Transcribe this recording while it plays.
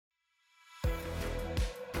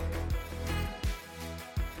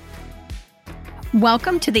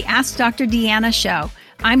Welcome to the Ask Dr. Deanna show.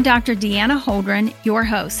 I'm Dr. Deanna Holdren, your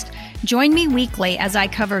host. Join me weekly as I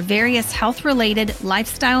cover various health-related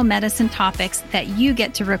lifestyle medicine topics that you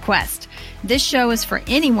get to request. This show is for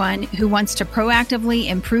anyone who wants to proactively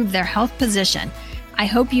improve their health position. I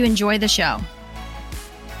hope you enjoy the show.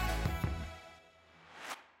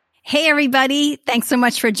 Hey, everybody. Thanks so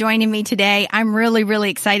much for joining me today. I'm really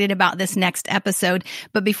excited about this next episode.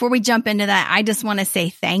 But before we jump into that, I just want to say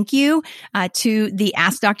thank you to the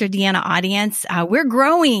Ask Dr. Deanna audience. We're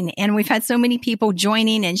growing and we've had so many people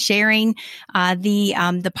joining and sharing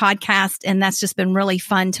the podcast. And that's just been really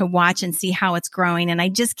fun to watch and see how it's growing. And I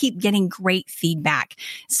just keep getting great feedback.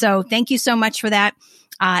 So thank you so much for that.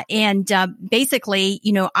 Basically,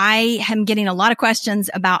 I am getting a lot of questions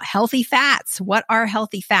about healthy fats. What are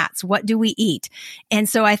healthy fats? What do we eat? And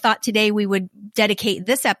so I thought today we would dedicate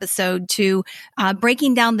this episode to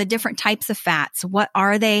breaking down the different types of fats. What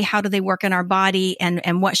are they? How do they work in our body?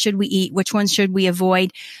 And what should we eat? Which ones should we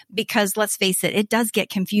avoid? Because let's face it, it does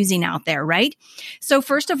get confusing out there, right? So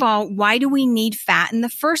first of all, why do we need fat in the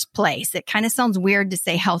first place? It kind of sounds weird to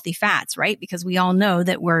say healthy fats, right? Because we all know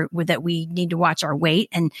that we need to watch our weight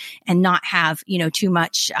and not have, too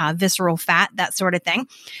much visceral fat, that sort of thing.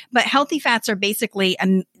 But healthy fats are basically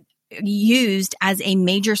used as a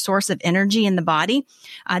major source of energy in the body.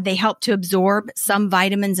 They help to absorb some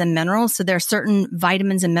vitamins and minerals. So there are certain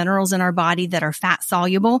vitamins and minerals in our body that are fat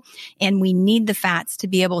soluble, and we need the fats to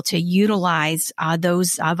be able to utilize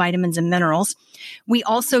those vitamins and minerals. We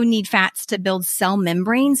also need fats to build cell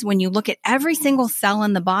membranes. When you look at every single cell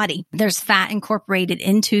in the body, there's fat incorporated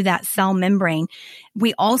into that cell membrane.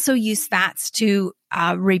 We also use fats to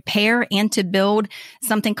repair and to build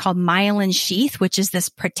something called myelin sheath, which is this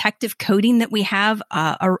protective coating that we have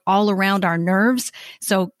all around our nerves.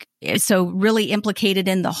 So really implicated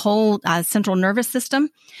in the whole central nervous system.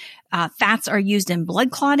 Fats are used in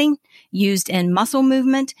blood clotting, used in muscle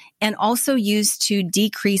movement, and also used to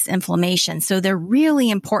decrease inflammation. So they're really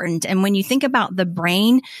important. And when you think about the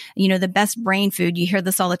brain, the best brain food, you hear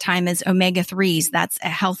this all the time, is omega-3s. That's a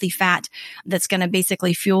healthy fat that's going to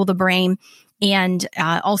basically fuel the brain and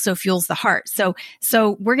also fuels the heart. So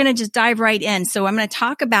we're going to just dive right in. So I'm going to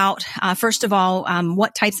talk about, first of all,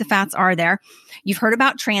 what types of fats are there. You've heard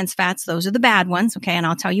about trans fats. Those are the bad ones. Okay. And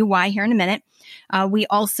I'll tell you why here in a minute. We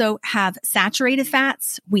also have saturated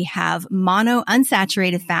fats. We have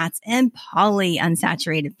monounsaturated fats and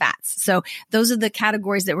polyunsaturated fats. So those are the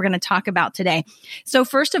categories that we're going to talk about today. So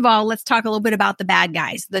first of all, let's talk a little bit about the bad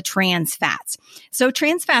guys, the trans fats. So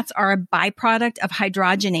trans fats are a byproduct of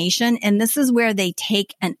hydrogenation, and this is where they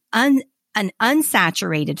take an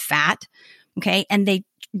unsaturated fat, okay, and they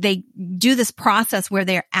do this process where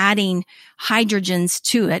they're adding hydrogens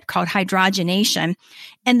to it called hydrogenation.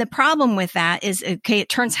 And the problem with that is, it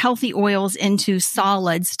turns healthy oils into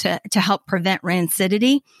solids to help prevent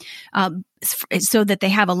rancidity, so that they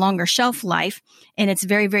have a longer shelf life. And it's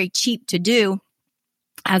very cheap to do,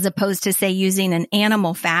 as opposed to, say, using an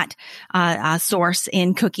animal fat source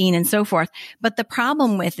in cooking and so forth. But the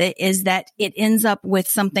problem with it is that it ends up with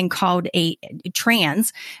something called a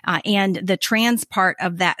trans, and the trans part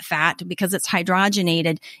of that fat, because it's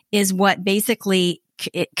hydrogenated, is what basically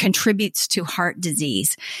it contributes to heart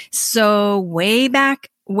disease. So way back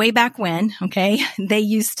when, okay, they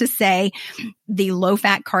used to say the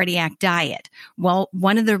low-fat cardiac diet. Well,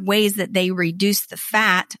 one of the ways that they reduced the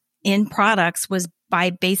fat in products was by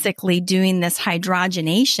basically doing this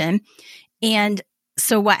hydrogenation. And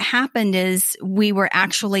so what happened is we were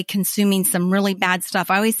actually consuming some really bad stuff.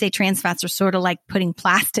 I always say trans fats are sort of like putting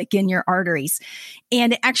plastic in your arteries,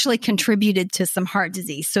 and it actually contributed to some heart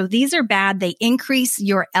disease. So these are bad. They increase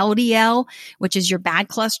your LDL, which is your bad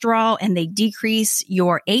cholesterol, and they decrease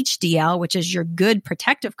your HDL, which is your good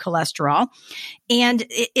protective cholesterol. And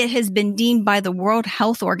it has been deemed by the World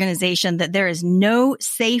Health Organization that there is no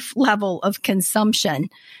safe level of consumption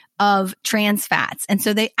of trans fats. And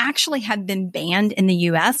so they actually have been banned in the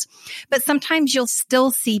US, but sometimes you'll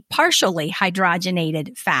still see partially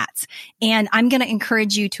hydrogenated fats. And I'm going to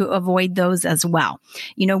encourage you to avoid those as well.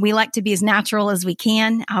 We like to be as natural as we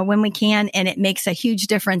can when we can, and it makes a huge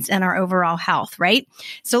difference in our overall health, right?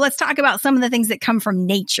 So let's talk about some of the things that come from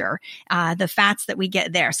nature, the fats that we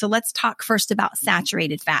get there. So let's talk first about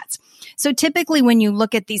saturated fats. So typically when you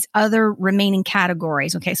look at these other remaining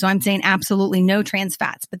categories, okay, so I'm saying absolutely no trans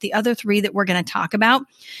fats, but the the other three that we're going to talk about,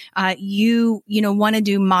 you want to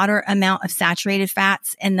do moderate amount of saturated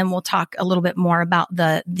fats, and then we'll talk a little bit more about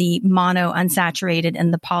the mono unsaturated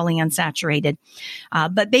and the polyunsaturated.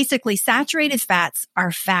 But basically, saturated fats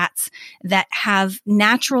are fats that have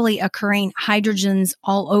naturally occurring hydrogens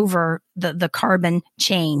all over the carbon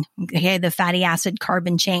chain, okay, the fatty acid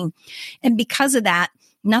carbon chain. And because of that,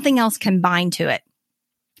 nothing else can bind to it.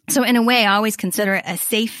 So in a way, I always consider it a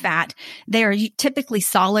safe fat. They are typically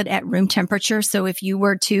solid at room temperature. So if you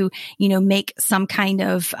were to, make some kind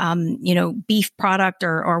of, beef product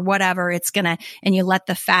or whatever, and you let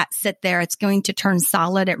the fat sit there, it's going to turn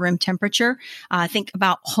solid at room temperature. Think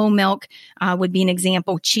about whole milk, would be an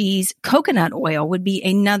example. Cheese, coconut oil would be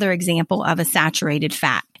another example of a saturated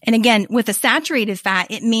fat. And again, with a saturated fat,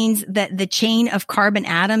 it means that the chain of carbon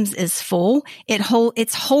atoms is full.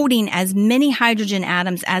 It's holding as many hydrogen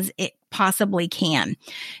atoms as it possibly can.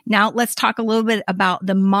 Now, let's talk a little bit about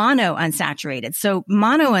the monounsaturated. So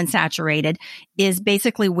monounsaturated is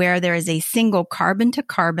basically where there is a single carbon to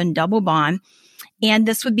carbon double bond. And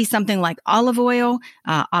this would be something like olive oil,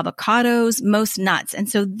 avocados, most nuts. And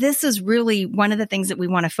so this is really one of the things that we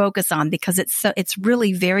want to focus on because it's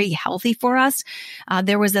really very healthy for us.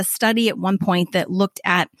 There was a study at one point that looked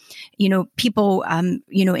at, people,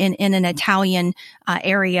 in an Italian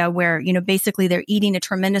area where, basically they're eating a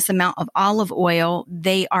tremendous amount of olive oil.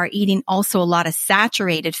 They are eating also a lot of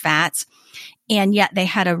saturated fats. And yet they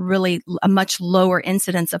had a much lower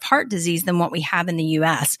incidence of heart disease than what we have in the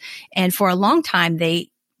U.S. And for a long time, they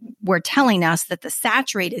were telling us that the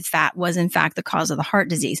saturated fat was in fact the cause of the heart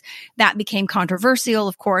disease. That became controversial,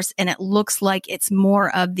 of course, and it looks like it's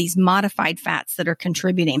more of these modified fats that are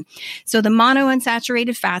contributing. So the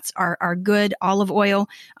monounsaturated fats are good: olive oil,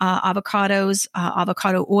 avocados,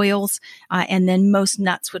 avocado oils, and then most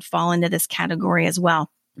nuts would fall into this category as well.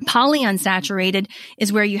 Polyunsaturated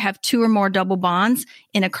is where you have two or more double bonds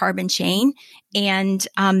in a carbon chain. And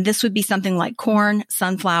this would be something like corn,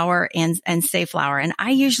 sunflower, and safflower. And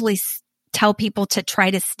I usually tell people to try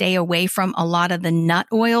to stay away from a lot of the nut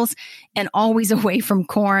oils and always away from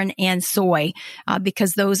corn and soy,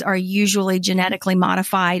 because those are usually genetically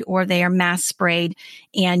modified or they are mass sprayed,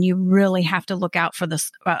 and you really have to look out for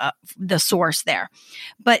the source there.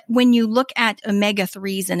 But when you look at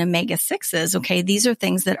omega-3s and omega-6s, okay, these are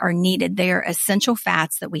things that are needed. They are essential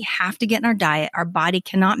fats that we have to get in our diet. Our body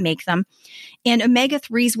cannot make them. And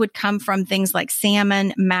omega-3s would come from things like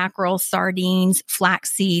salmon, mackerel, sardines,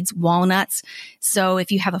 flax seeds, walnuts. So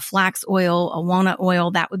if you have a flax oil, a walnut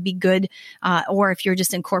oil, that would be good. Or if you're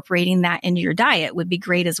just incorporating that into your diet, would be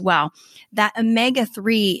great as well. That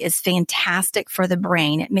omega-3 is fantastic for the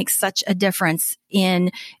brain. It makes such a difference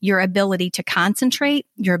in your ability to concentrate,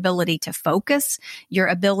 your ability to focus, your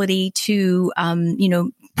ability to,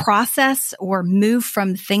 process or move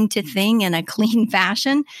from thing to thing in a clean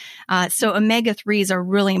fashion. So omega-3s are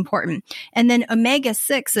really important. And then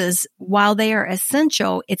omega-6s, while they are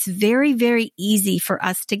essential, it's very, very easy for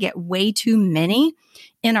us to get way too many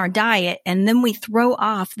in our diet. And then we throw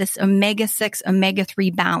off this omega-6,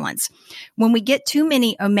 omega-3 balance. When we get too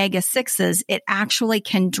many omega-6s, it actually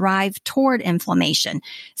can drive toward inflammation.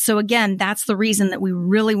 So again, that's the reason that we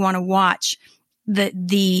really want to watch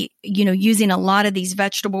using a lot of these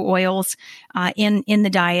vegetable oils, in the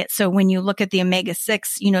diet. So when you look at the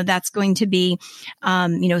omega-6, that's going to be,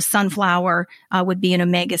 sunflower, would be an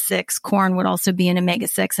omega-6. Corn would also be an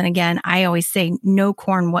omega-6. And again, I always say no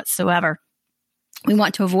corn whatsoever. We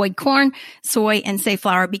want to avoid corn, soy, and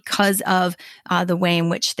safflower because of, the way in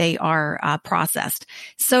which they are, processed.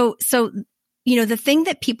 So, the thing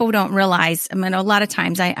that people don't realize, I mean, a lot of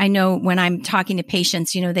times I know when I'm talking to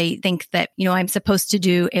patients, they think that, I'm supposed to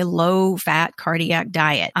do a low fat cardiac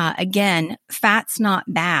diet. Again, fat's not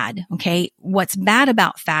bad. Okay. What's bad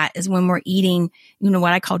about fat is when we're eating,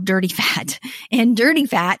 what I call dirty fat. And dirty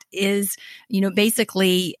fat is,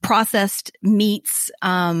 basically processed meats,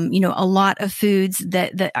 a lot of foods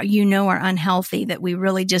that are unhealthy that we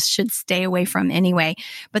really just should stay away from anyway.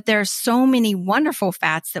 But there are so many wonderful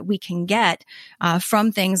fats that we can get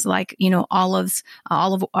from things like,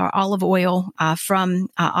 olive oil, from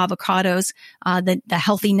avocados, the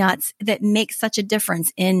healthy nuts that make such a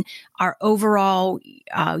difference in our overall,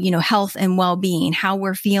 health and well-being, how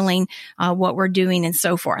we're feeling, what we're doing, and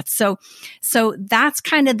so forth. So that's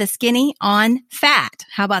kind of the skinny on fat.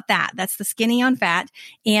 How about that? That's the skinny on fat.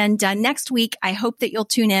 And next week, I hope that you'll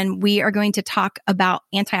tune in. We are going to talk about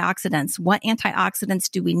antioxidants. What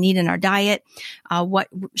antioxidants do we need in our diet? What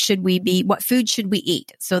what food should we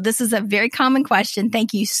eat? So this is a very common question.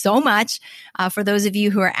 Thank you so much for those of you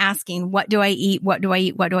who are asking, what do I eat? What do I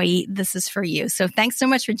eat? What do I eat? This is for you. So thanks so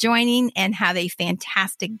much for joining and have a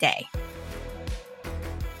fantastic day.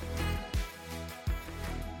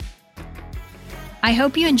 I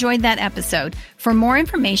hope you enjoyed that episode. For more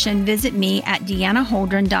information, visit me at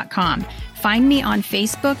deannaholdren.com. Find me on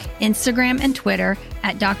Facebook, Instagram, and Twitter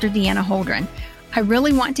at Dr. Deanna Holdren. I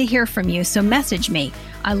really want to hear from you, so message me.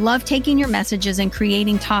 I love taking your messages and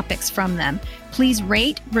creating topics from them. Please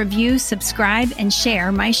rate, review, subscribe, and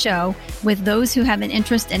share my show with those who have an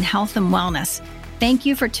interest in health and wellness. Thank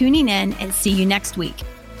you for tuning in, and see you next week.